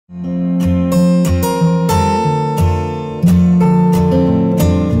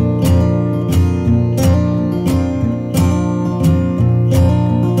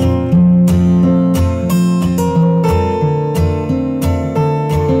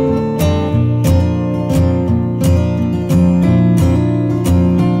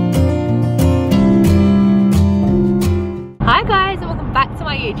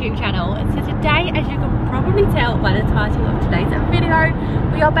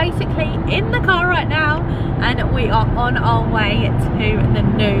are basically in the car right now and we are on our way to the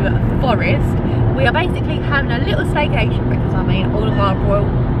New Forest. We are basically having a little staycation because I mean all of our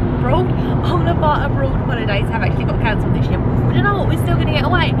abroad holidays have actually got cancelled this year. But you know what, we're still going to get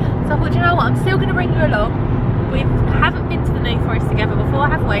away. So I thought, you know what, I'm still going to bring you along. We haven't been to the New Forest together before,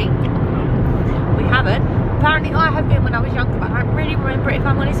 have we? We haven't. Apparently I have been when I was younger, but I don't really remember it if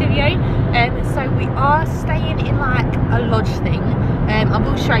I'm honest with you. So we are staying in like a lodge thing. I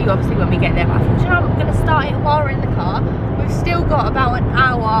will show you obviously when we get there, but I thought, you know, I'm going to start it while we're in the car. We've still got about an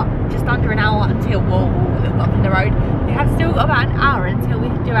hour, just under an hour until we'll little bump in the road. We have still got about an hour until we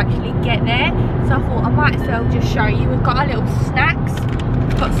do actually get there. So I thought I might as well just show you. We've got our little snacks.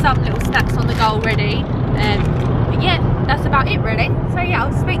 We've got some little snacks on the go already. But yeah, that's about it really. So yeah,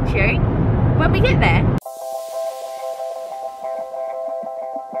 I'll speak to you when we get there.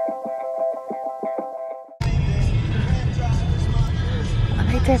 What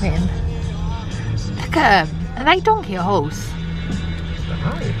are they doing? Look at them. Are they donkey or horse?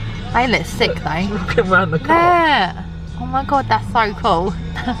 Right. They look sick though. Looking around the car. Yeah. Oh my god, that's so cool.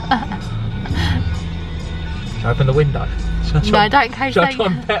 Open the window. No, don't in case Shall I they... try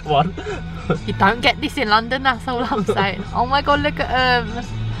and pet one? You don't get this in London, that's all I'm saying. Oh my god, look at them.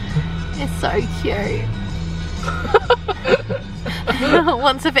 It's so cute.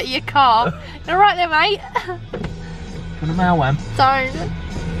 Wants a bit of your car. You're right there, mate. Want a mail one? Don't.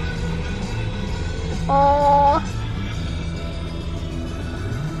 Oh.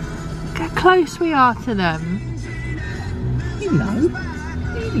 Look how close we are to them. Hello.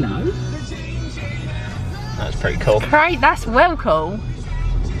 Hello. That's pretty cool. Great, that's well cool.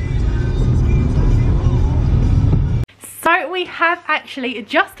 So we have actually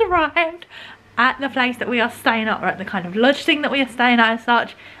just arrived at the place that we are staying at, or at the kind of lodge thing that we are staying at as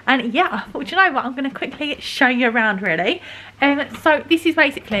such. And yeah, I thought, you know what, I'm going to quickly show you around really. So this is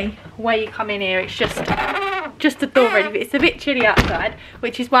basically where you come in here. It's just a door really, but it's a bit chilly outside,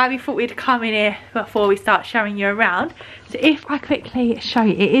 which is why we thought we'd come in here before we start showing you around. So if I quickly show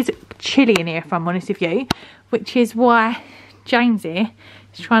you, it is chilly in here if I'm honest with you, which is why James here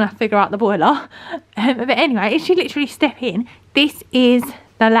is trying to figure out the boiler. But anyway, if you literally step in, this is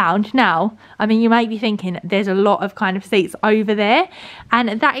the lounge. Now, I mean, you may be thinking there's a lot of kind of seats over there,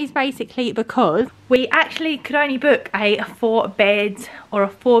 and that is basically because we actually could only book a 4-bed or a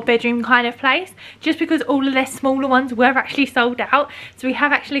 4-bedroom kind of place, just because all of their smaller ones were actually sold out. So we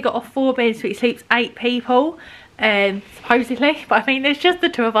have actually got a 4-bed which sleeps 8 people. Supposedly, but I mean there's just the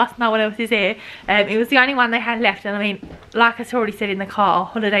 2 of us, no one else is here. It was the only one they had left, and I mean, like I already said in the car, our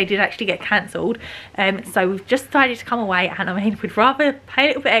holiday did actually get cancelled, so we've just decided to come away, and I mean we'd rather pay a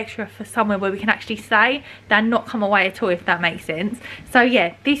little bit extra for somewhere where we can actually stay than not come away at all, if that makes sense. So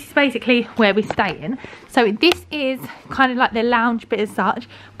yeah, this is basically where we're staying. So this is kind of like the lounge bit as such.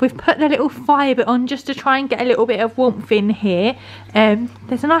 We've put the little fire bit on just to try and get a little bit of warmth in here.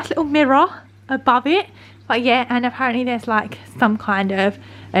 There's a nice little mirror above it. But yeah, and apparently there's like some kind of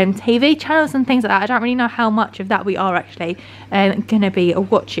TV channels and things like that. I don't really know how much of that we are actually going to be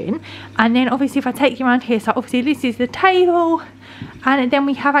watching. And then obviously if I take you around here, so obviously this is the table. And then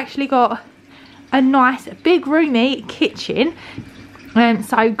we have actually got a nice big roomy kitchen.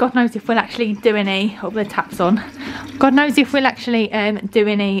 So God knows if we'll actually do any, oh the tap's on, God knows if we'll actually do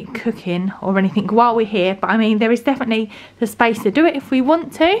any cooking or anything while we're here. But I mean there is definitely the space to do it if we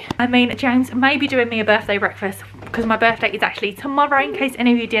want to. I mean James may be doing me a birthday breakfast because my birthday is actually tomorrow, in case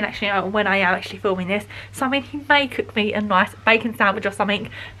any of you didn't actually know when I am actually filming this. So I mean he may cook me a nice bacon sandwich or something.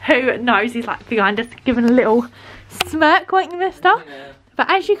 Who knows, he's like behind us giving a little smirk, won't you mister? Yeah. But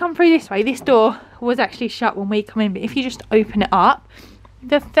as you come through this way, this door was actually shut when we come in, but if you just open it up,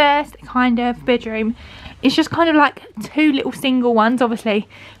 the first kind of bedroom is just kind of like 2 little single ones. Obviously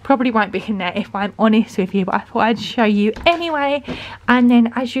probably won't be in there if I'm honest with you, but I thought I'd show you anyway. And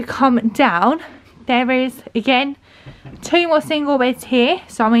then as you come down, there is again 2 more single beds here.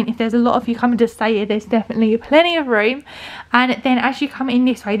 So I mean if there's a lot of you coming to stay here, there's definitely plenty of room. And then as you come in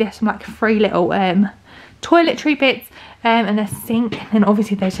this way, there's some like 3 little toiletry bits, and a sink, and then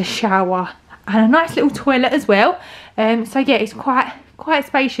obviously there's a shower and a nice little toilet as well. So yeah, it's quite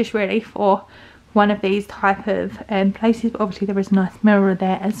spacious really for one of these type of places. But obviously there is a nice mirror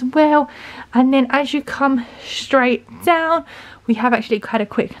there as well. And then as you come straight down, we have actually had a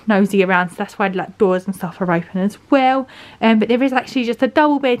quick nosy around, so that's why like doors and stuff are open as well. But there is actually just a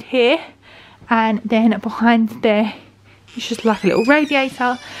double bed here, and then behind there it's just like a little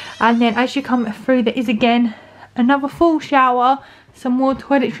radiator. And then as you come through, there is again another full shower, some more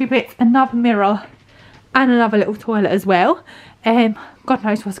toiletry bits, another mirror, and another little toilet as well. God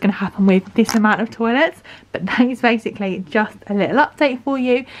knows what's going to happen with this amount of toilets, but that is basically just a little update for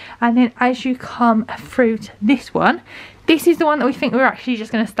you. And then as you come through to this one, this is the one that we think we're actually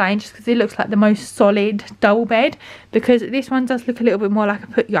just going to stay in, just because it looks like the most solid double bed, because this one does look a little bit more like a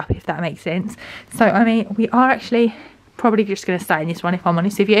put you up, if that makes sense. So I mean, we are actually probably just going to stay in this one, if I'm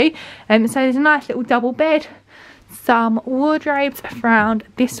honest with you. So there's a nice little double bed, some wardrobes around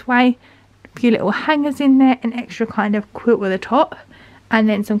this way, a few little hangers in there, an extra kind of quilt with a top, and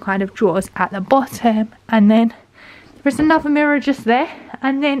then some kind of drawers at the bottom, and then there's another mirror just there,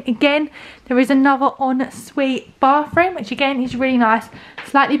 and then again there is another ensuite bathroom, which again is really nice.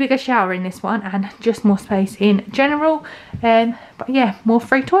 Slightly bigger shower in this one and just more space in general, but yeah, more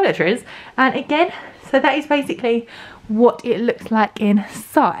free toiletries. And again, so that is basically what it looks like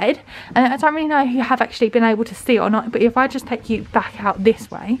inside. And I don't really know if you have actually been able to see it or not, but if I just take you back out this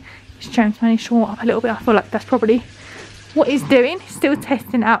way, just James managed to short up a little bit. I feel like that's probably what he's doing. He's still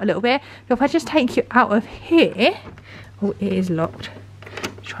testing out a little bit. But if I just take you out of here, oh, it is locked.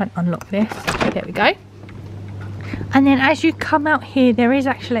 Try and unlock this. There we go. And then as you come out here, there is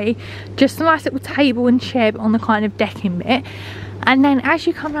actually just a nice little table and chair on the kind of decking bit. And then as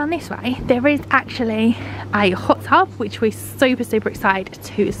you come around this way, there is actually a hot tub, which we're super, super excited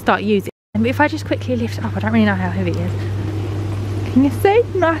to start using. And if I just quickly lift it up, I don't really know how heavy it is. Can you see?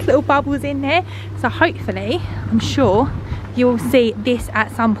 Nice little bubbles in there. So hopefully, I'm sure you will see this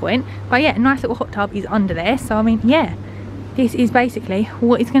at some point. But yeah, a nice little hot tub is under there. So I mean, yeah, this is basically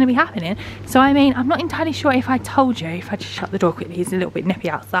what is going to be happening. So I mean, I'm not entirely sure if I told you, if I just shut the door quickly, it's a little bit nippy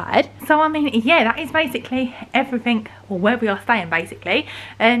outside. So I mean, yeah, that is basically everything, or where we are staying basically.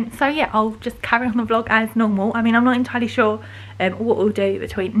 And so yeah, I'll just carry on the vlog as normal. I mean, I'm not entirely sure what we'll do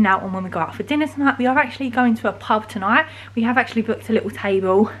between now and when we go out for dinner tonight. We are actually going to a pub tonight. We have actually booked a little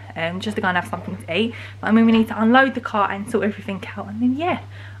table just to go and have something to eat. But I mean, we need to unload the car and sort everything out, and then yeah,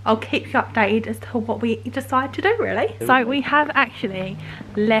 I'll keep you updated as to what we decide to do, really. So we have actually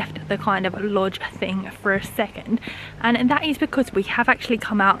left the kind of lodge thing for a second, and that is because we have actually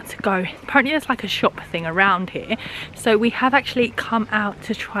come out to go, apparently there's like a shop thing around here, so we have actually come out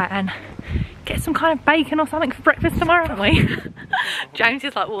to try and get some kind of bacon or something for breakfast tomorrow, aren't we? James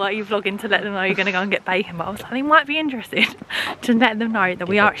is like, well, are you vlogging to let them know you're going to go and get bacon? But I was like, they might be interested to let them know that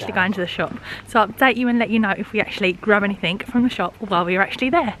we are actually going to the shop. So I'll update you and let you know if we actually grab anything from the shop while we are actually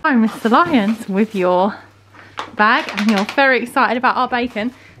there. Oh, Mr. Lyons, with your bag, and you're very excited about our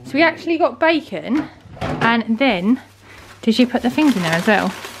bacon. So we actually got bacon, and then, did you put the things in there as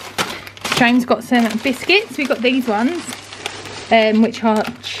well? James got some biscuits. We got these ones, which are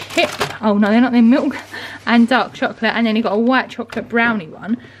chip, oh no, they're not, they're milk and dark chocolate, and then he got a white chocolate brownie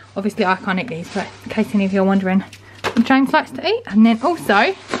one. Obviously I can't eat these, but in case any of you are wondering what James likes to eat. And then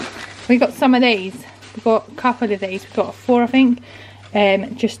also we got some of these, we've got a couple of these, we've got 4 I think,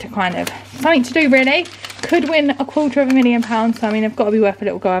 just to kind of, something to do really. Could win £250,000, so I mean they've got to be worth a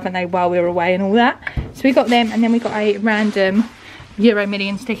little go, haven't they, while we were away and all that. So we got them, and then we got a random Euro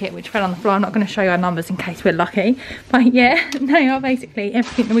Millions ticket which fell on the floor. I'm not going to show you our numbers in case we're lucky, but yeah, they are basically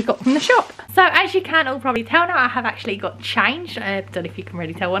everything that we got from the shop. So as you can all probably tell now, I have actually got changed. I don't know if you can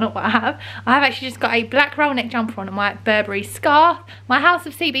really tell or not, but I have actually just got a black roll neck jumper on, my Burberry scarf, my House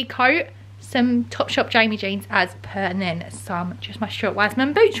of CB coat, some Topshop Jamie jeans as per, and then some just my Stuart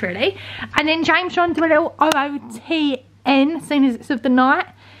Weitzman boots really. And then James trying to do a little OOTN, seeing as it's of the night.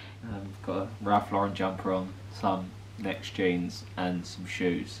 Got a Ralph Lauren jumper on, some Next jeans, and some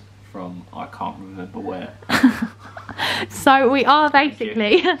shoes from I can't remember where. So we are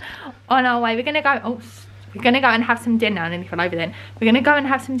basically on our way. We're gonna go, we're gonna go and have some dinner, and then if I over then we're gonna go and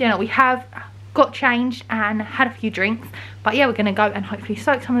have some dinner. We have got changed and had a few drinks, but yeah, we're gonna go and hopefully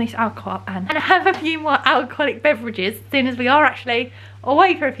soak some of this alcohol up and have a few more alcoholic beverages, as soon as we are actually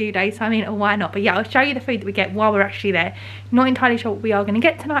away for a few days. So I mean, why not? But yeah, I'll show you the food that we get while we're actually there. Not entirely sure what we are gonna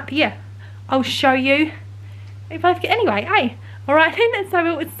get tonight, but yeah, I'll show you if I get anyway, hey. Alright then, so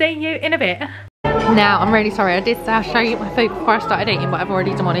we'll see you in a bit. Now, I'm really sorry, I did say I'll show you my food before I started eating, but I've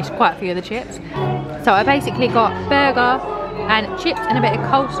already demolished quite a few of the chips. So I basically got burger and chips and a bit of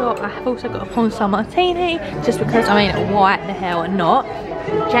coleslaw. I have also got a Ponce martini, just because, I mean, why the hell not?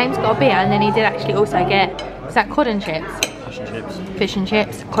 James got a beer, and then he did actually also get, is that cod and chips? Fish and chips. Fish and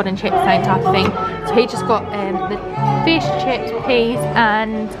chips, cod and chips, same type of thing. So he just got the fish, chips, peas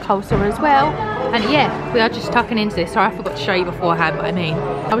and coleslaw as well. And yeah, we are just tucking into this. Sorry, I forgot to show you beforehand, but I mean,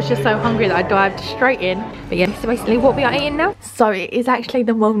 I was just so hungry that I dived straight in. But yeah, this is basically what we are eating now. So it is actually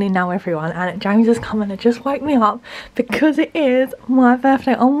the morning now, everyone, and James has come and just woke me up because it is my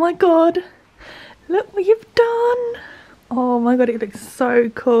birthday. Oh my god, look what you've done. Oh my god, it looks so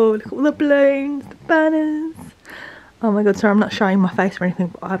cool. Look at all the balloons, the banners. Oh my god, sorry, I'm not showing my face or anything,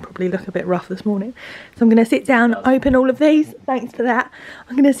 but I probably look a bit rough this morning. So I'm going to sit down, open all of these. Thanks for that.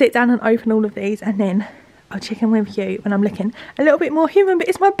 I'm going to sit down and open all of these, and then I'll check in with you when I'm looking a little bit more human. But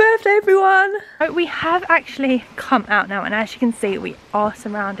it's my birthday, everyone. So we have actually come out now, and as you can see, we are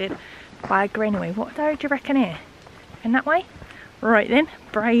surrounded by greenery. What do you reckon here? In that way? Right then,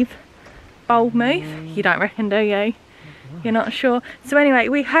 brave, bold move. You don't reckon, do you? You're not sure? So anyway,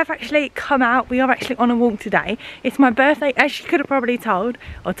 we have actually come out. We are actually on a walk today. It's my birthday, as you could have probably told,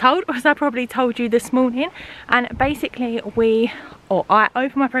 or as I probably told you this morning. And basically I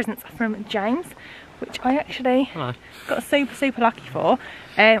opened my presents from James, which I actually got super lucky for.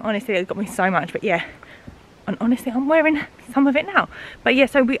 Honestly, it got me so much, but yeah. And honestly, I'm wearing some of it now. But yeah,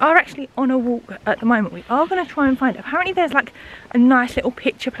 so we are actually on a walk at the moment. We are going to try and find, apparently there's like a nice little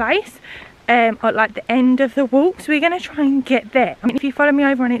picture place at like the end of the walk, so we're going to try and get there. I mean, if you follow me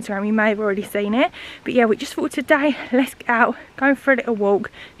over on Instagram, you may have already seen it, but yeah, we just thought today, let's get out, go for a little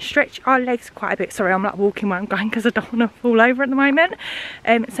walk, stretch our legs quite a bit. Sorry, I'm like walking where I'm going because I don't want to fall over at the moment.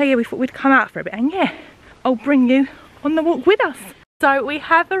 So yeah, we thought we'd come out for a bit, and yeah, I'll bring you on the walk with us. So we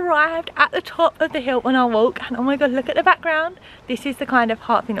have arrived at the top of the hill on our walk, and oh my god, look at the background. This is the kind of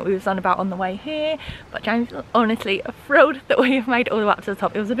heart thing that we was on about on the way here, but James was honestly thrilled that we have made it all the way up to the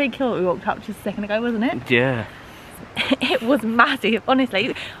top. It was a big hill that we walked up just a second ago, wasn't it? Yeah. It was massive,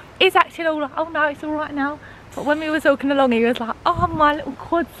 honestly. It's actually all like, oh no, it's all right now. But when we were walking along, he was like, oh, my little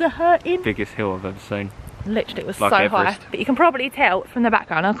quads are hurting. Biggest hill I've ever seen. Literally, it was like so Everest. high. But you can probably tell from the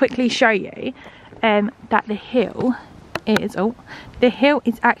background, I'll quickly show you that the hill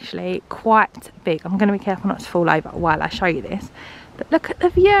is actually quite big. I'm going to be careful not to fall over while I show you this, but look at the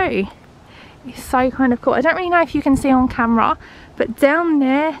view. It's so kind of cool. I don't really know if you can see on camera, but down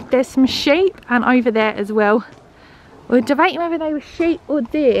there's some sheep, and over there as well. We're debating whether they were sheep or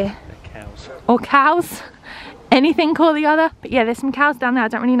deer. Cows. Or cows, anything or the other. But yeah, there's some cows down there. I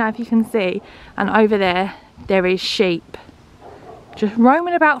don't really know if you can see, and over there is sheep just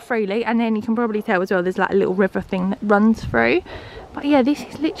roaming about freely, and then you can probably tell as well there's like a little river thing that runs through. But yeah, this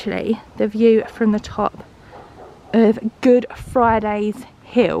is literally the view from the top of Good Friday's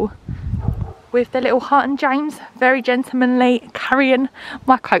Hill, with the little heart, and James very gentlemanly carrying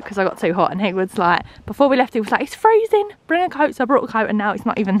my coat because I got too hot, and he was like, before we left, he was like, it's freezing, bring a coat. So I brought a coat, and now it's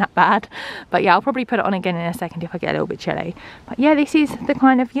not even that bad. But yeah, I'll probably put it on again in a second if I get a little bit chilly. But yeah, this is the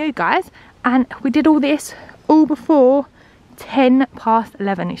kind of view, guys, and we did all this all before 10 past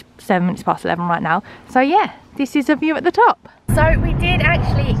 11. It's 7 minutes past 11 right now. So yeah, this is a view at the top. So we did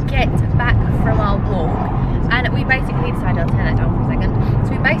actually get back from our walk, and we basically decided, I'll turn that down for a second.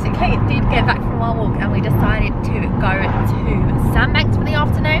 So we basically did get back from our walk, and we decided to go to Sandbanks for the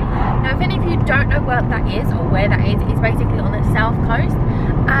afternoon. Now, if any of you don't know what that is or where that is, it's basically on the south coast,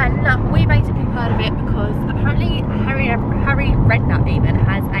 and we basically heard of it because apparently Harry Redknapp even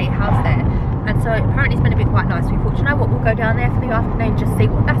has a house there. And so apparently it's meant to be quite nice. We thought, you know what, we'll go down there for the afternoon, just see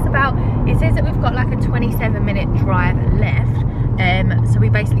what that's about. It says that we've got like a 27-minute drive left. So we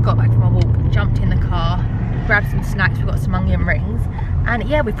basically got back from our walk, jumped in the car, grabbed some snacks, we've got some onion rings, and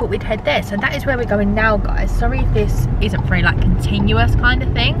yeah, we thought we'd head there. So that is where we're going now, guys. Sorry if this isn't very like continuous kind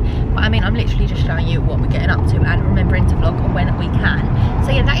of thing, but I mean, I'm literally just showing you what we're getting up to and remembering to vlog when we can.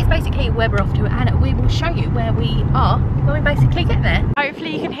 So yeah, that is basically where we're off to, and we will show you where we are when we basically get there.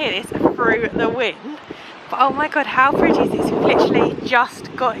 Hopefully you can hear this through the wind, but oh my god, how pretty is this? We've literally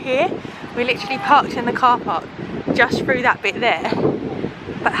just got here. We literally parked in the car park just through that bit there.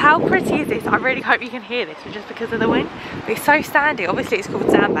 But how pretty is this? I really hope you can hear this just because of the wind. But it's so sandy. Obviously it's called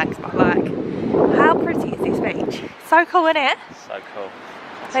Sandbanks, but like, how pretty is this beach? So cool, isn't it? So cool.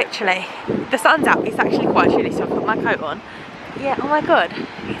 Literally. The sun's out. It's actually quite chilly, so I've got my coat on. Yeah, oh my god,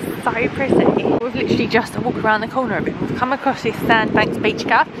 it's so pretty. We've literally just walked around the corner a bit. We've come across this Sandbanks Beach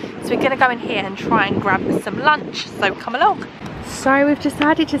Cafe, so we're going to go in here and try and grab some lunch. So come along. So we've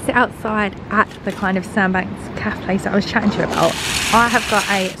decided to sit outside at the kind of Sandbanks cafe place that I was chatting to you about. I have got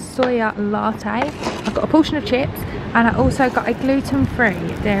a soya latte, I've got a portion of chips, and I also got a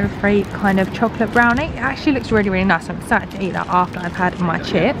gluten-free, dairy-free kind of chocolate brownie. It actually looks really, really nice. I'm excited to eat that after I've had my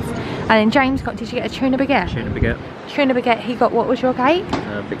chips. And then James got, did you get a tuna baguette? Tuna baguette. Tuna baguette, he got, what was your cake?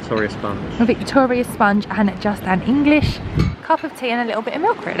 Victoria sponge. A Victoria sponge, and just an English cup of tea and a little bit of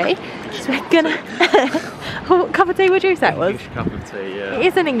milk, really. So we're gonna... What cup of tea would you say it was? English cup of tea, yeah. It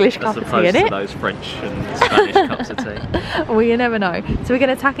is an English cup of tea, isn't it? As opposed to those French and Spanish cups of tea. Well, you never know. So we're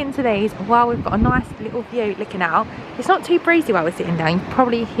going to tuck into these while we've got a nice little view looking out. It's not too breezy while we're sitting down. You can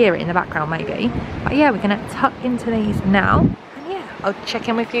probably hear it in the background maybe. But yeah, we're going to tuck into these now. And yeah, I'll check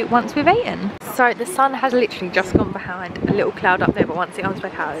in with you once we've eaten. So the sun has literally just gone behind a little cloud up there, but once it comes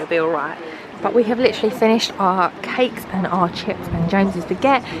back out, it'll be alright. But we have literally finished our cakes and our chips and James's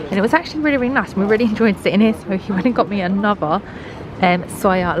baguette, and it was actually really, really nice. We really enjoyed sitting here, so he went and got me another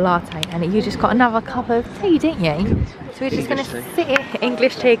soya latte, and you just got another cup of tea, didn't you? So we're just going to sit here,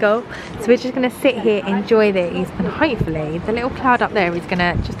 English tea girl. So we're just going to sit here, enjoy these, and hopefully the little cloud up there is going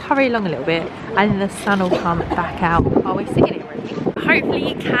to just hurry along a little bit, and then the sun will come back out while we're sitting here. Really. Hopefully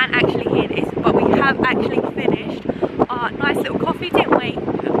you can actually hear this, but we have actually finished our nice little coffee, didn't we?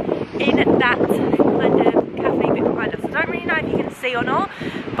 In that kind of cafe bit behind us. I don't really know if you can see or not,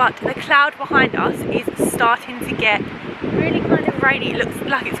 but the cloud behind us is starting to get really kind of rainy. It looks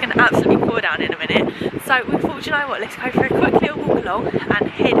like it's going to absolutely pour down in a minute. So we thought, you know what, let's go for a quick little walk along and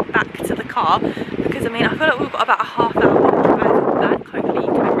head back to the car, because I mean, I feel like we've got about a half hour drive back. Hopefully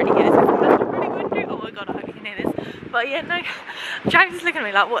you can really hear this. It's not really windy. Oh my god, I hope you can hear this. But yeah, no, James is looking at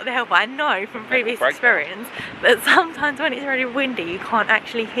me like, what the hell? But I know from previous experience that sometimes when it's really windy you can't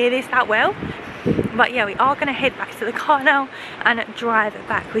actually hear this that well. But yeah, we are going to head back to the car now and drive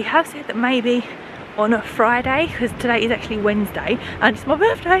back. We have said that maybe on a Friday, because today is actually Wednesday and it's my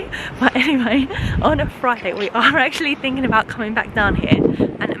birthday, but anyway, on a Friday we are actually thinking about coming back down here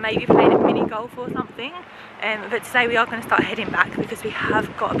and maybe playing a mini golf or something. But today we are going to start heading back because we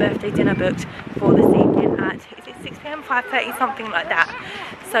have got a birthday dinner booked for this evening at, is it 6 PM, 5:30, something like that.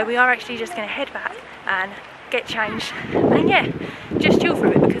 So we are actually just going to head back and get changed and yeah, just chill for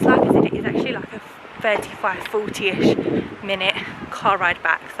a bit, because like I said, it is actually like a 35-40ish minute car ride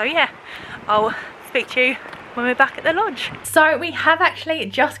back. So yeah, I'll speak to you when we're back at the lodge. So we have actually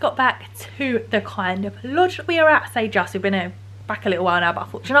just got back to the kind of lodge that we are at. I say just, we've been back a little while now, but I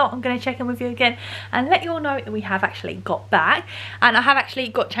thought, you know what, I'm going to check in with you again and let you all know that we have actually got back. And I have actually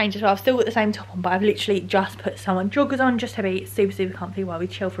got changed as well. I've still got the same top on, but I've literally just put some joggers on just to be super, super comfy while we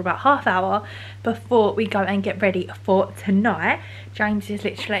chill for about half hour before we go and get ready for tonight. James is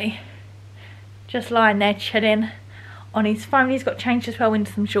literally just lying there chilling on his phone. He's got changed as well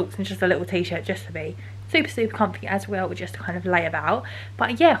into some shorts and just a little t-shirt just to be super, super comfy as well, just to kind of lay about.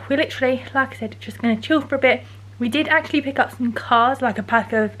 But yeah, we're literally, like I said, just going to chill for a bit. We did actually pick up some cards, like a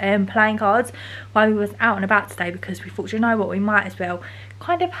pack of playing cards while we was out and about today, because we thought, you know what, we might as well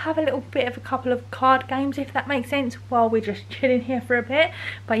kind of have a little bit of a couple of card games, if that makes sense, while we're just chilling here for a bit.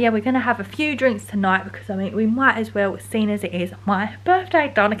 But yeah, we're going to have a few drinks tonight, because I mean, we might as well, seeing as it is my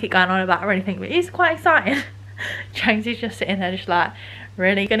birthday. Don't want to keep going on about it or anything, but it is quite exciting. James is just sitting there just like,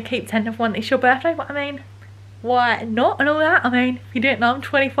 really going to keep telling everyone it's your birthday? But I mean, why not and all that? I mean, if you didn't know, I'm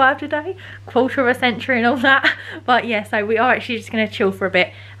 25 today, quarter of a century and all that. But yeah, so we are actually just going to chill for a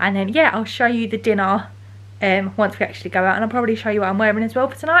bit, and then yeah, I'll show you the dinner once we actually go out, and I'll probably show you what I'm wearing as well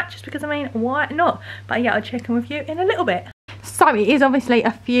for tonight, just because I mean, why not? But yeah, I'll check in with you in a little bit. So it is obviously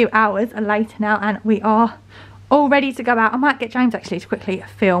a few hours later now, and we are all ready to go out. I might get James actually to quickly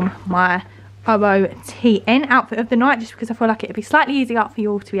film my OOTN outfit of the night, just because I feel like it'd be slightly easier for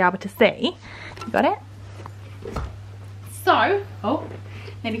you all to be able to see. You got it? So, oh,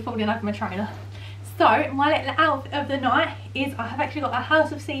 nearly falling over my trainer. So, my little outfit of the night is, I have actually got a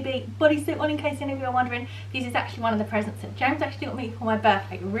House of CB bodysuit on, in case any of you are wondering. This is actually one of the presents that James actually got me for my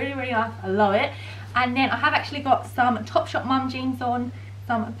birthday. Really, really nice. I love it. And then I have actually got some Topshop mum jeans on,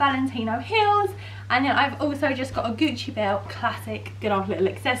 some Valentino heels, and then I've also just got a Gucci belt, classic, good old little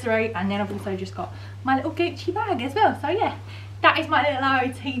accessory, and then I've also just got my little Gucci bag as well. So yeah, that is my little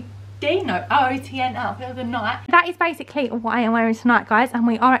OOTN outfit of the night. That is basically what I am wearing tonight, guys, and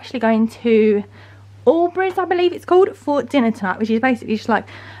we are actually going to Aubrey's, I believe it's called, for dinner tonight, which is basically just like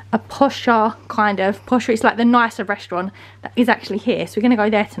a posher kind of posher. It's like the nicer restaurant that is actually here, so we're going to go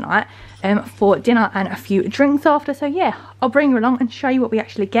there tonight for dinner and a few drinks after. So yeah, I'll bring you along and show you what we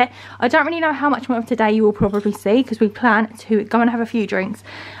actually get. I don't really know how much more of today you will probably see, because we plan to go and have a few drinks,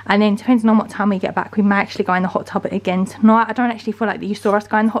 and then depending on what time we get back, we may actually go in the hot tub again tonight. I don't actually feel like that you saw us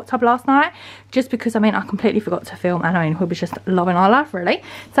go in the hot tub last night, just because I mean, I completely forgot to film, and I mean, we were just loving our life really.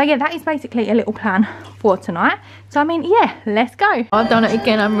 So yeah, that is basically a little plan for tonight. So I mean, yeah, let's go. I've done it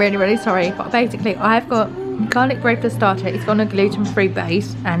again, I'm really, really sorry, but basically I've got garlic bread for starter. It's got a gluten-free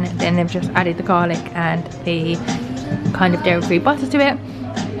base, and then they've just added the garlic and the kind of dairy-free butter to it.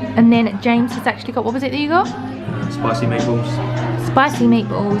 And then James has actually got, what was it that you got? Spicy meatballs. Spicy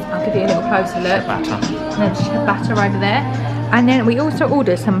meatballs. I'll give you a little closer look. Batter. There's batter over there. And then we also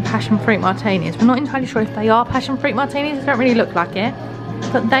ordered some passion fruit martinis. We're not entirely sure if they are passion fruit martinis. They don't really look like it,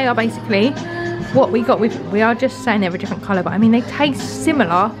 but they are basically what we got. We are just saying they're a different colour, but I mean, they taste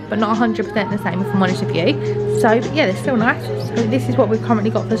similar but not 100% the same, if I'm honest with you. So but yeah, they're still nice. So this is what we've currently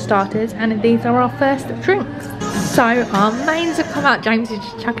got for starters, and these are our first drinks. So our mains have come out. James is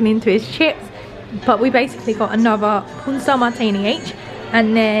just chucking into his chips, but we basically got another Punsa martini each,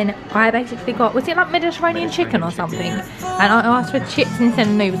 And then I basically got, was it like Mediterranean chicken or something? And I asked for chips instead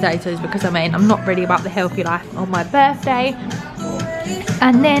of new potatoes because I mean, I'm not really about the healthy life on my birthday.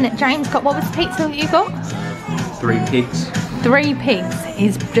 And then James got, what was the pizza that you got? 3 pigs. 3 pigs.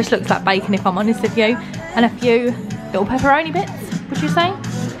 It just looks like bacon if I'm honest with you. And a few little pepperoni bits, would you say?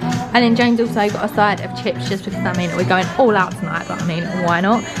 And then James also got a side of chips just because I mean we're going all out tonight, but I mean why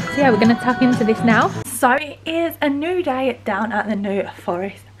not? So yeah, we're going to tuck into this now. So it is a new day down at the New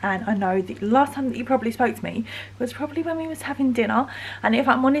Forest, and I know the last time that you probably spoke to me was probably when we was having dinner, and if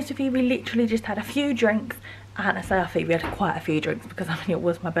I'm honest with you, we literally just had a few drinks. And I say I think we had quite a few drinks because I mean it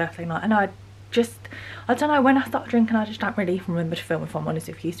was my birthday night, and I don't know, when I start drinking I just don't really even remember to film if I'm honest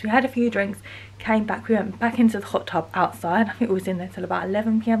with you. So we had a few drinks, came back, we went back into the hot tub outside. I think it was in there till about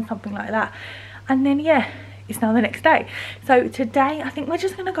 11 PM, something like that. And then yeah, it's now the next day. So today I think we're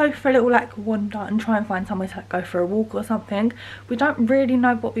just gonna go for a little like wander and try and find somewhere to like go for a walk or something. We don't really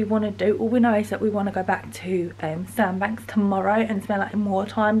know what we want to do. All we know is that we want to go back to Sandbanks tomorrow and spend like more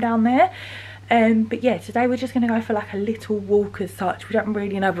time down there. But yeah, today we're just going to go for like a little walk as such. We don't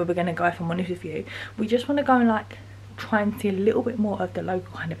really know where we're going to go if I'm honest with you. We just want to go and like try and see a little bit more of the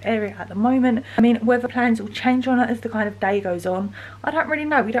local kind of area at the moment. I mean, whether plans will change or not as the kind of day goes on, I don't really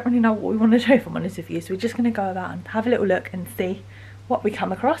know. We don't really know what we want to do if I'm honest with you. So we're just going to go about and have a little look and see what we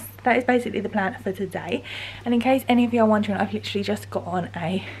come across. That is basically the plan for today. And in case any of you are wondering, I've literally just got on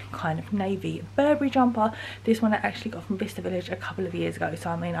a kind of navy Burberry jumper. This one I actually got from Bicester Village a couple of years ago, so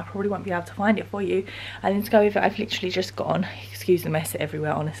I mean I probably won't be able to find it for you. And then to go with it, I've literally just got on, excuse the mess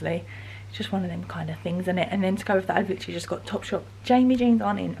everywhere honestly, it's just one of them kind of things in it. And then to go with that, I've literally just got Topshop Jamie jeans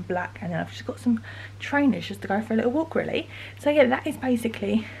on in black, and then I've just got some trainers just to go for a little walk really. So yeah, that is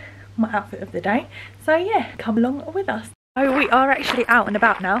basically my outfit of the day. So yeah, come along with us. So we are actually out and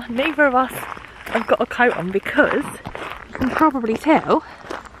about now. Neither of us have got a coat on because you can probably tell,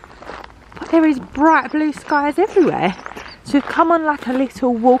 but there is bright blue skies everywhere. So we've come on like a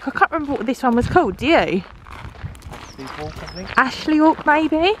little walk. I can't remember what this one was called, do you? Walk, I think. Ashley Walk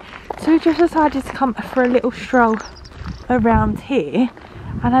maybe. So we just decided to come for a little stroll around here,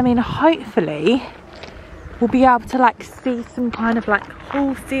 and I mean hopefully we'll be able to like see some kind of like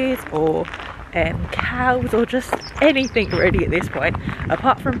horses or cows or just anything really at this point,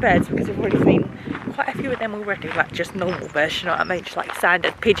 apart from birds, because we've already seen quite a few of them already, like just normal birds, you know what I mean, just like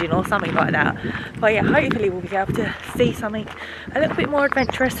standard pigeon or something like that. But yeah, hopefully we'll be able to see something a little bit more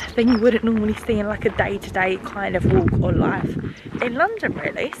adventurous than you wouldn't normally see in like a day-to-day kind of walk or life in London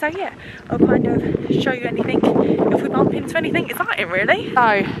really. So yeah, I'll kind of show you anything if we bump into anything exciting really.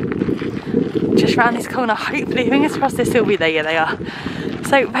 So just round this corner, hopefully, fingers crossed they'll still be there. Yeah, they are.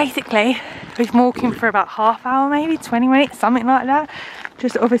 So basically we've been walking for about half hour, maybe 20 minutes, something like that,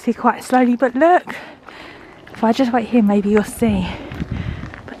 just obviously quite slowly. But look, if I just wait here maybe you'll see,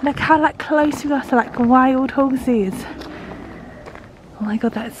 but look how like close we are to like wild horses. Oh my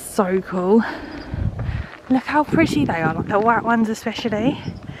god, that's so cool. Look how pretty they are, like the white ones especially,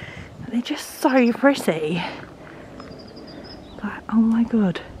 they're just so pretty. Like, oh my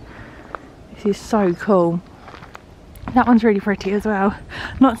god, this is so cool. That one's really pretty as well.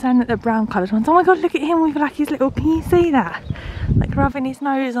 Not saying that the brown coloured ones. Oh my god, look at him with like his little, can you see that? Like rubbing his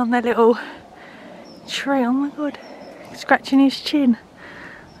nose on the little tree. Oh my god, scratching his chin.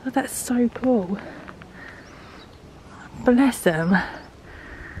 Oh, that's so cool. Bless them.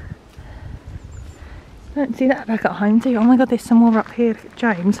 Don't see that back at home, do you? Oh my god, there's some more up here. Look at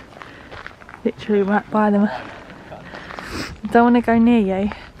James. Literally right by them. Don't want to go near you.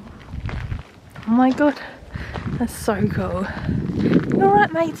 Oh my god. That's so cool. You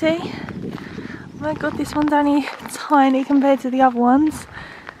alright, matey? Oh my god, this one's only tiny compared to the other ones.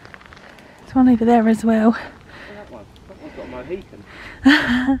 There's one over there as well. That one. That one's got a Mohican.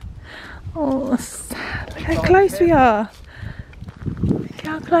 Oh, look how close we are. Look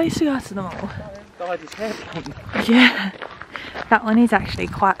how close we are to them all. Dyed his hair blonde. Yeah. That one is actually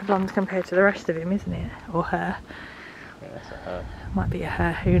quite blonde compared to the rest of him, isn't it? Or her. Yeah, that's a her. Might be a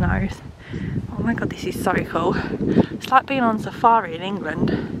her, who knows. Oh my god, this is so cool. It's like being on safari in England,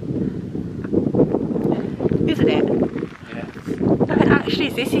 isn't it? Yeah. No, it actually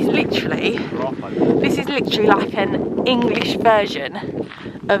is. This is literally like an English version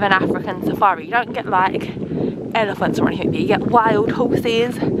of an African safari. You don't get like elephants or anything, you get wild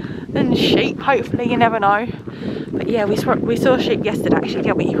horses and sheep, hopefully, you never know. But yeah, we saw sheep yesterday actually.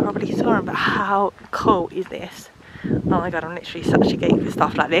 Yeah, you probably saw them, but how cool is this? Oh my god, I'm literally such a geek for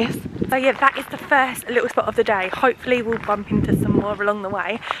stuff like this. So yeah, that is the first little spot of the day. Hopefully we'll bump into some more along the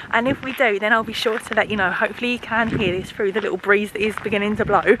way, and if we do, then I'll be sure to let you know. Hopefully you can hear this through the little breeze that is beginning to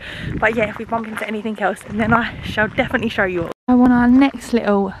blow. But yeah, if we bump into anything else, then I shall definitely show you all. So on our next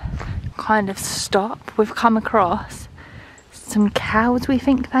little kind of stop, we've come across some cows, we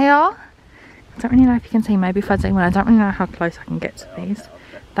think they are. I don't really know if you can see, maybe if I zoom in, I don't really know how close I can get to these.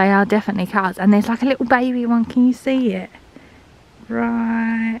 They are definitely cows, and there's like a little baby one, can you see it?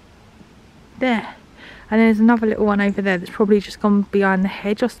 Right there. And there's another little one over there that's probably just gone behind the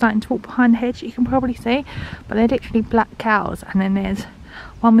hedge or starting to walk behind the hedge, you can probably see. But they're literally black cows, and then there's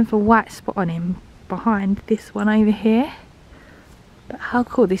one with a white spot on him behind this one over here. But how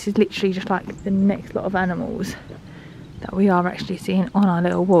cool, this is literally just like the next lot of animals that we are actually seeing on our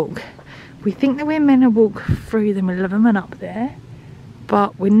little walk. We think that we're meant to walk through the middle of them and up there,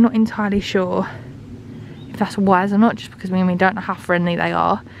 but we're not entirely sure if that's wise or not, just because we don't know how friendly they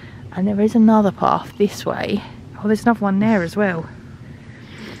are. And there is another path this way. Oh, there's another one there as well.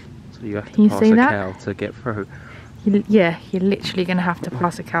 So you have to pass a cow to get through? Yeah, you're literally going to have to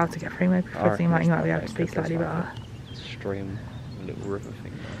pass a cow to get through. Maybe because you might be able to see slightly better. Stream, a little river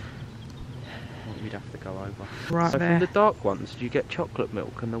thing there. You'd have to go over. Right so there. from the dark ones, do you get chocolate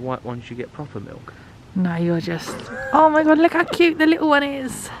milk, and the white ones you get proper milk? No, you're just... Oh my god, look how cute the little one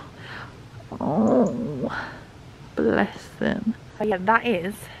is. Oh, bless them. So yeah, that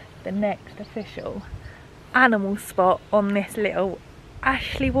is the next official animal spot on this little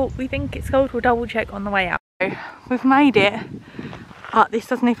Ashley walk, we think it's called. We'll double check on the way out. We've made it. This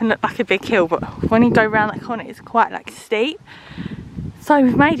doesn't even look like a big hill, but when you go around that corner it's quite like steep. So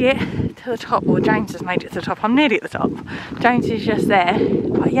we've made it to the top, or James has made it to the top. I'm nearly at the top. James is just there.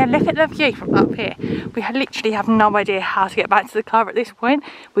 But yeah, look at the view from up here. We literally have no idea how to get back to the car at this point.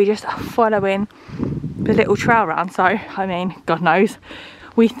 We just are following the little trail round. So, I mean, God knows.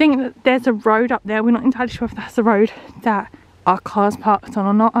 We think that there's a road up there. We're not entirely sure if that's the road that our car's parked on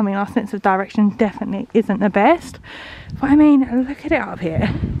or not. I mean, our sense of direction definitely isn't the best. But I mean, look at it up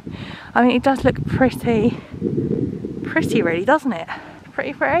here. I mean, it does look pretty really, doesn't it?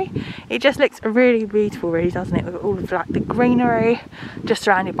 Pretty. It just looks really beautiful, really, doesn't it? With all of like the greenery, just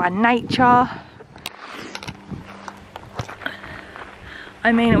surrounded by nature.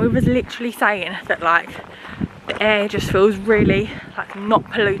 I mean, we was literally saying that like the air just feels really like not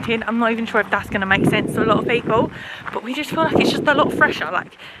polluted. I'm not even sure if that's going to make sense to a lot of people, but we just feel like it's just a lot fresher.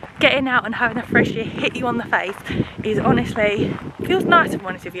 Like getting out and having the fresh air hit you on the face is honestly, feels nice, if I'm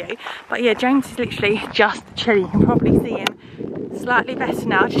honest with you. But yeah, James is literally just chilling. You can probably see him slightly better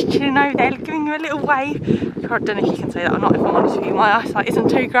now, just chilling over there, giving you a little wave. I don't know if you can see that or not, if I'm honest with you. My eyesight isn't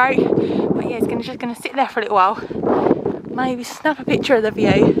too great, but yeah, it's just going to sit there for a little while, maybe snap a picture of the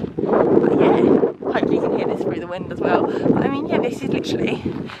view. But yeah, hopefully you can hear this through the wind as well. But I mean, yeah, this is literally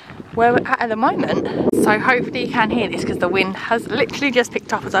where we're at the moment. So hopefully you can hear this, because the wind has literally just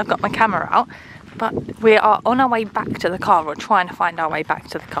picked up as I've got my camera out. But we are on our way back to the car, or trying to find our way back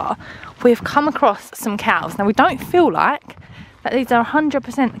to the car. We've come across some cows. Now we don't feel like that these are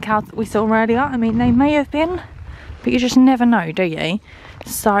 100% the cows that we saw earlier. I mean, they may have been, but you just never know, do you?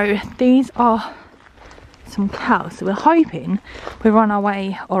 So these are some cows. So we're hoping we're on our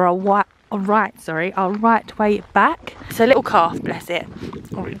way, or our right way back. It's a little calf, bless it.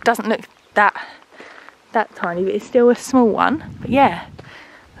 It doesn't look that tiny, but it's still a small one. But yeah,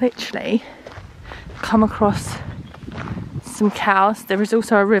 literally come across some cows. There is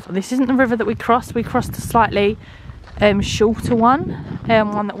also a river. This isn't the river that we crossed. We crossed a slightly shorter one,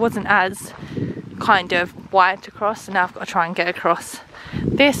 one that wasn't as kind of wide to cross. So now I've got to try and get across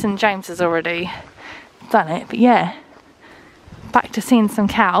this, and James has already done it. But yeah, back to seeing some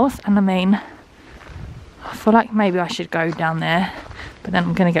cows. And I mean, I feel like maybe I should go down there, but then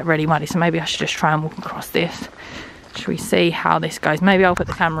I'm going to get really muddy, so maybe I should just try and walk across this. Should we see how this goes? Maybe I'll put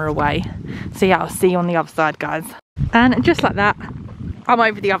the camera away. So yeah, I'll see you on the other side, guys. And just like that, I'm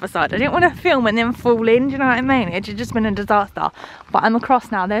over the other side. I didn't want to film and then fall in, do you know what I mean? It had just been a disaster. But I'm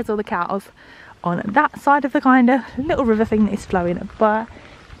across now. There's all the cows on that side of the kind of little river thing that is flowing. But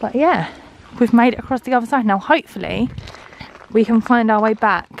yeah, we've made it across the other side. Now hopefully we can find our way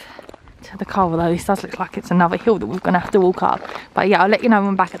back to the car, although this does look like it's another hill that we're going to have to walk up. But yeah, I'll let you know when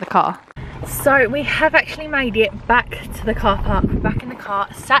I'm back at the car. So we have actually made it back to the car park. We're back in the car,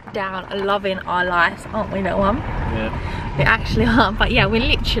 sat down, loving our lives, aren't we, little one? Yeah. We actually are. But yeah, we're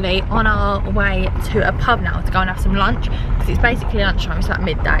literally on our way to a pub now to go and have some lunch, because it's basically lunchtime. It's like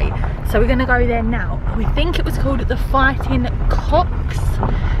midday, so we're going to go there now. We think it was called the Fighting Cocks,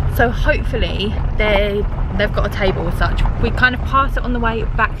 so hopefully they've got a table as such. We kind of pass it on the way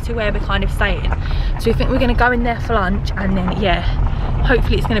back to where we're kind of staying, so we think we're going to go in there for lunch, and then yeah,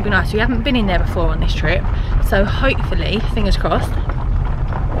 hopefully it's going to be nice. We haven't been in there before on this trip, so hopefully, fingers crossed,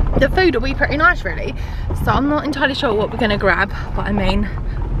 the food will be pretty nice, really. So I'm not entirely sure what we're going to grab, but I mean,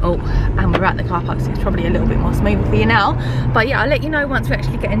 Oh, and we're at the car park, so it's probably a little bit more smooth for you now. But yeah, I'll let you know once we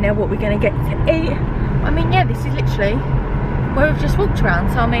actually get in there what we're going to get to eat. I mean, yeah, this is literally where we've just walked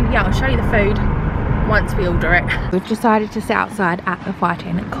around. So I mean, yeah, I'll show you the food once we order it. We've decided to sit outside at the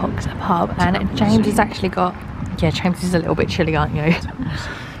Fighting Cocks pub, and James has actually got, yeah, James is a little bit chilly, aren't you?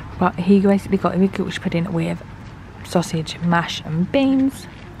 But he basically got a English pudding with sausage, mash and beans,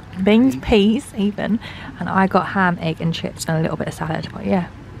 peas even, and I got ham, egg and chips and a little bit of salad. But yeah,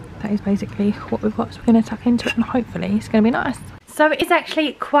 that is basically what we've got, so we're going to tuck into it and hopefully it's going to be nice. So it is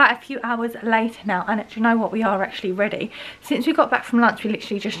actually quite a few hours later now, and do you know what, we are actually ready. Since we got back from lunch, we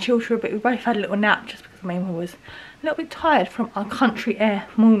literally just chilled for a bit. We both had a little nap just because, I mean, we was a little bit tired from our country air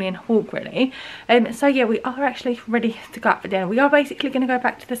morning walk really. So yeah, we are actually ready to go out for dinner. We are basically going to go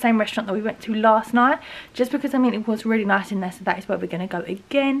back to the same restaurant that we went to last night, just because, I mean, it was really nice in there, so that is where we're going to go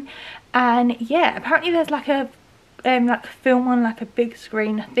again. And yeah, apparently there's like a film on like a big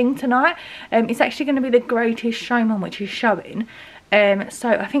screen thing tonight. It's actually going to be The Greatest Showman, which is showing. So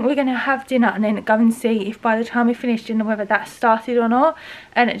I think we're going to have dinner and then go and see if by the time we finish dinner whether that started or not,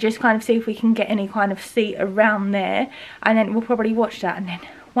 and just kind of see if we can get any kind of seat around there, and then we'll probably watch that, and then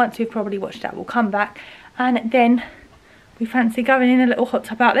once we've probably watched that we'll come back, and then we fancy going in a little hot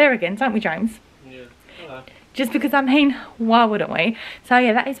tub out there again, don't we, James? Yeah. Just because, I mean, why wouldn't we? So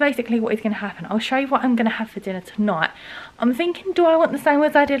yeah, that is basically what is going to happen. I'll show you what I'm going to have for dinner tonight. I'm thinking, do I want the same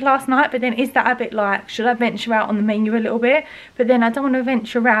as I did last night? But then is that a bit like, should I venture out on the menu a little bit? But then I don't want to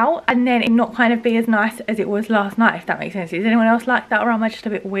venture out and then it not kind of be as nice as it was last night, if that makes sense. Is anyone else like that, or am I just a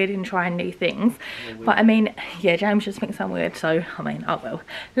bit weird in trying new things? But I mean, yeah, James just thinks I'm weird, so I mean, oh well.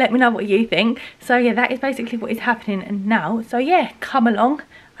 Let me know what you think. So yeah, that is basically what is happening now. So yeah, come along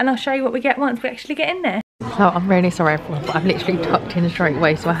and I'll show you what we get once we actually get in there. So I'm really sorry everyone, but I've literally tucked in straight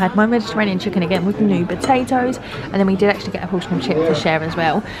away. So I had my Mediterranean chicken again with new potatoes, and then we did actually get a portion of chips to share as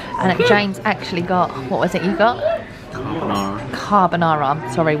well. And James actually got, what was it you got?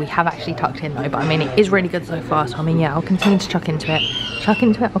 Carbonara. Sorry, we have actually tucked in though, but I mean it is really good so far. So I mean, yeah, I'll continue to chuck into it.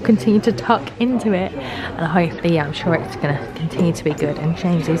 I'll continue to tuck into it, and hopefully, yeah, I'm sure it's gonna continue to be good. And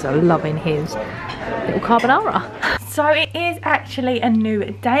James is loving his little carbonara. So it is actually a new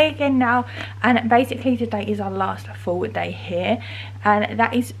day again now, and basically today is our last full day here, and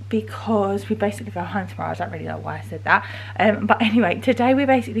that is because we basically go home tomorrow. I don't really know why I said that, but anyway, today we're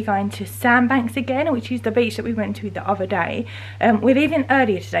basically going to Sandbanks again, which is the beach that we went to the other day. We're leaving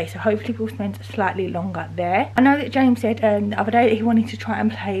earlier today, so hopefully we'll spend slightly longer there. I know that James said the other day that he wanted to try and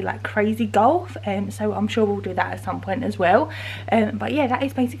play like crazy golf, so I'm sure we'll do that at some point as well. But yeah, that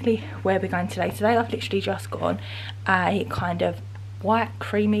is basically where we're going today. Today I've literally just got on a kind of white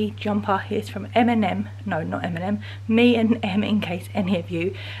creamy jumper. It's from M&M, no, not M&M, Me and M, in case any of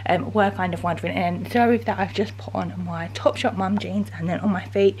you were kind of wondering. And so with that, I've just put on my Topshop mum jeans, and then on my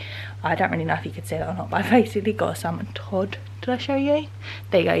feet, I don't really know if you could see that or not, but I basically got some Todd. Did I show you?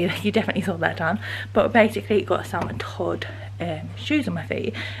 There you go, you definitely saw that done. But basically got some Todd shoes on my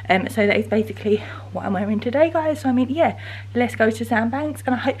feet. So that is basically what I'm wearing today, guys. So I mean, yeah, let's go to Sandbanks,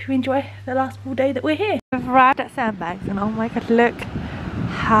 and I hope you enjoy the last full day that we're here. We've arrived at Sandbanks, and oh my god, look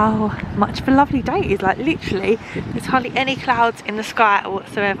how much of a lovely day it is. Like literally, there's hardly any clouds in the sky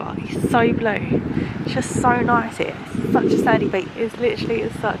whatsoever. It's so blue. It's just so nice here. It's such a sandy beach. It's literally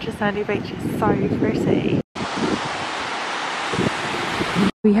such a sandy beach. It's so pretty.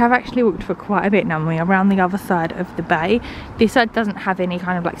 We have actually walked for quite a bit now, and we're around the other side of the bay. This side doesn't have any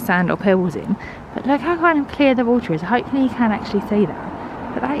kind of like sand or pebbles in, but look how kind of clear the water is. Hopefully you can actually see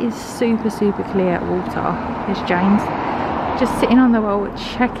that. But that is super clear water. There's James just sitting on the wall,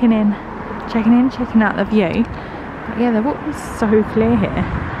 checking out the view. But yeah, the water is so clear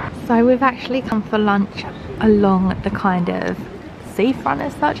here. So we've actually come for lunch along the kind of seafront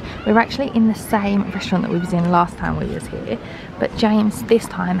as such. We're actually in the same restaurant that we was in last time we was here, but James this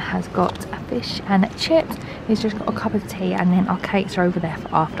time has got a fish and chips. He's just got a cup of tea, and then our cakes are over there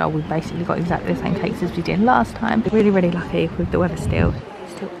for after. We've basically got exactly the same cakes as we did last time. Really lucky with the weather still.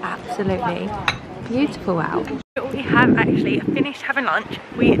 It's still absolutely beautiful out. We have actually finished having lunch.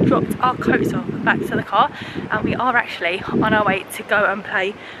 We dropped our coats off back to the car, and we are actually on our way to go and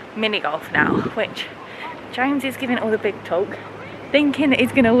play mini golf now, which James is giving all the big talk, thinking that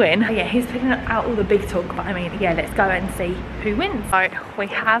he's gonna win. Yeah, he's putting out all the big talk, but I mean, yeah, let's go and see who wins. So we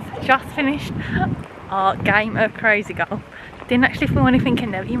have just finished our game of crazy golf. Didn't actually film anything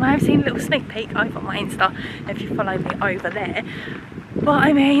in there. You may have seen a little sneak peek over on my Insta if you follow me over there. But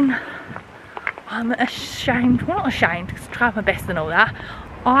I mean, I'm ashamed, well not ashamed, because I tried my best and all that.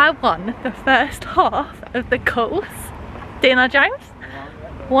 I won the first half of the course. Didn't I, James?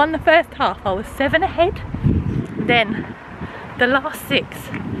 Won the first half. I was 7 ahead. Then the last 6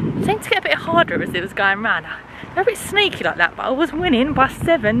 seemed to get a bit harder as it was going round. They're a bit sneaky like that, but I was winning by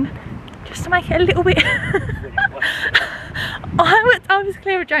 7 just to make it a little bit. I was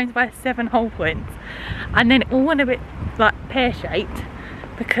clear of James by 7 whole points, and then it all went a bit like pear-shaped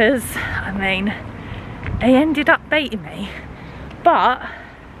because I mean he ended up beating me. But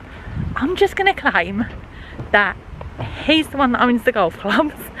I'm just gonna claim that he's the one that owns the golf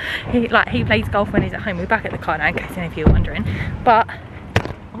clubs. He plays golf when he's at home. We're back at the car now, in case any of you are wondering. But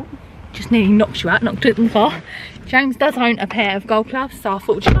oh, just nearly knocked you out, knocked it in the car. James does own a pair of golf clubs, so I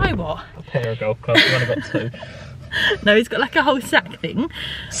thought, do you know what? A pair of golf clubs, I've only got 2. No, he's got like a whole sack thing.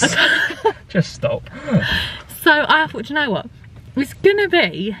 Just stop. So I thought, do you know what? It's gonna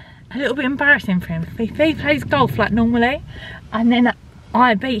be a little bit embarrassing for him if he plays golf like normally, and then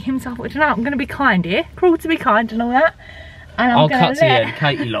I beat him. So I thought, do you know what? I'm gonna be kind here, cruel to be kind and all that. And I'll cut to the end.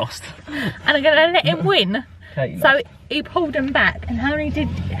 Katie lost. And I'm gonna let him win. Katie so lost. He pulled him back. And how many did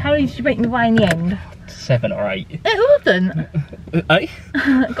you beat me by in the end? 7 or 8. It wasn't. 8?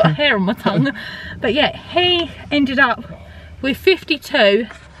 Got a hair on my tongue. But yeah, he ended up with 52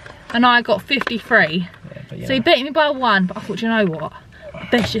 and I got 53. Yeah. So he beat me by 1, but I thought, you know what?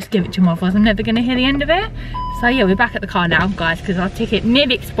 Best just give it to him, otherwise I'm never going to hear the end of it. So yeah, we're back at the car now, guys, because our ticket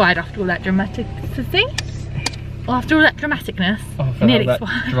nearly expired after all that dramaticness. After all that dramaticness, nearly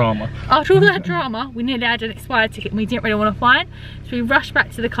expired. Drama. After all that drama, we nearly had an expired ticket and we didn't really want to find. So we rushed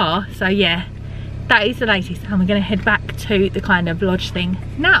back to the car. So yeah, that is the latest, and we're going to head back to the kind of lodge thing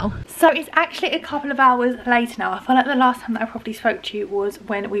now. So it's actually a couple of hours later now. I feel like the last time that I probably spoke to you was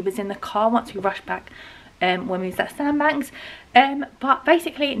when we was in the car once we rushed back when we was at Sandbanks. But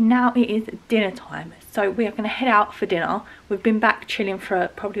basically now it is dinner time, so we are going to head out for dinner. We've been back chilling for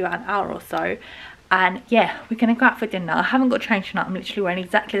probably about an hour or so, and yeah, we're going to go out for dinner. I haven't got changed tonight. I'm literally wearing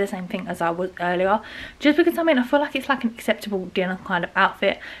exactly the same thing as I was earlier, just because I mean I feel like it's like an acceptable dinner kind of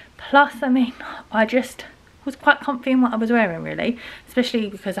outfit. Plus I mean I just was quite comfy in what I was wearing, really, especially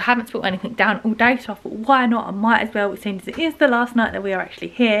because I haven't spilt anything down all day. So I thought, why not? I might as well, seeing as it is the last night that we are actually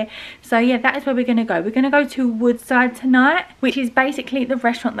here. So yeah, that is where we're going to go. We're going to go to Woodside tonight, which is basically the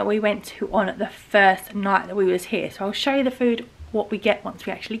restaurant that we went to on the first night that we was here. So I'll show you the food, what we get once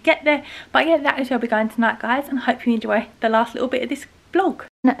we actually get there. But yeah, that is where we're going tonight, guys, and I hope you enjoy the last little bit of this vlog.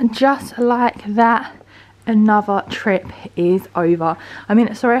 And just like that, another trip is over. I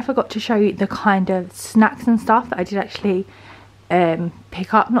mean, sorry I forgot to show you the kind of snacks and stuff that I did actually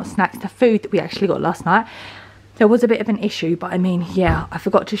pick up. Not snacks, the food that we actually got last night. There was a bit of an issue, but I mean, yeah, I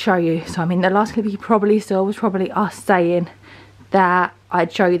forgot to show you. So I mean, the last clip you probably saw was probably us saying that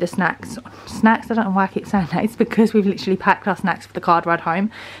I'd show you the snacks. I don't know why I keep saying that. It's because we've literally packed our snacks for the car ride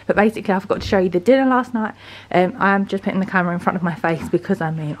home. But basically I forgot to show you the dinner last night. I'm just putting the camera in front of my face because I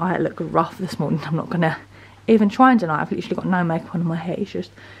mean I look rough this morning. I'm not gonna even try and deny I've literally got no makeup on my hair. It's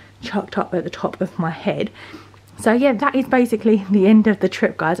just chucked up at the top of my head. So yeah, that is basically the end of the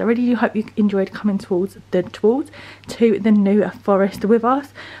trip, guys. I really do hope you enjoyed coming to the New Forest with us.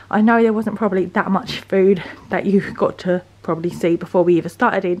 I know there wasn't probably that much food that you got to probably see before we either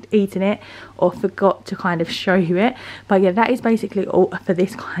started eating it or forgot to kind of show you it. But yeah, that is basically all for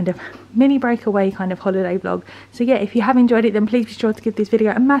this kind of mini breakaway kind of holiday vlog. So yeah, if you have enjoyed it, then please be sure to give this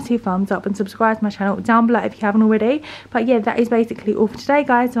video a massive thumbs up and subscribe to my channel down below if you haven't already. But yeah, that is basically all for today,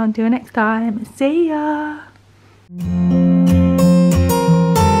 guys. So until next time, see ya.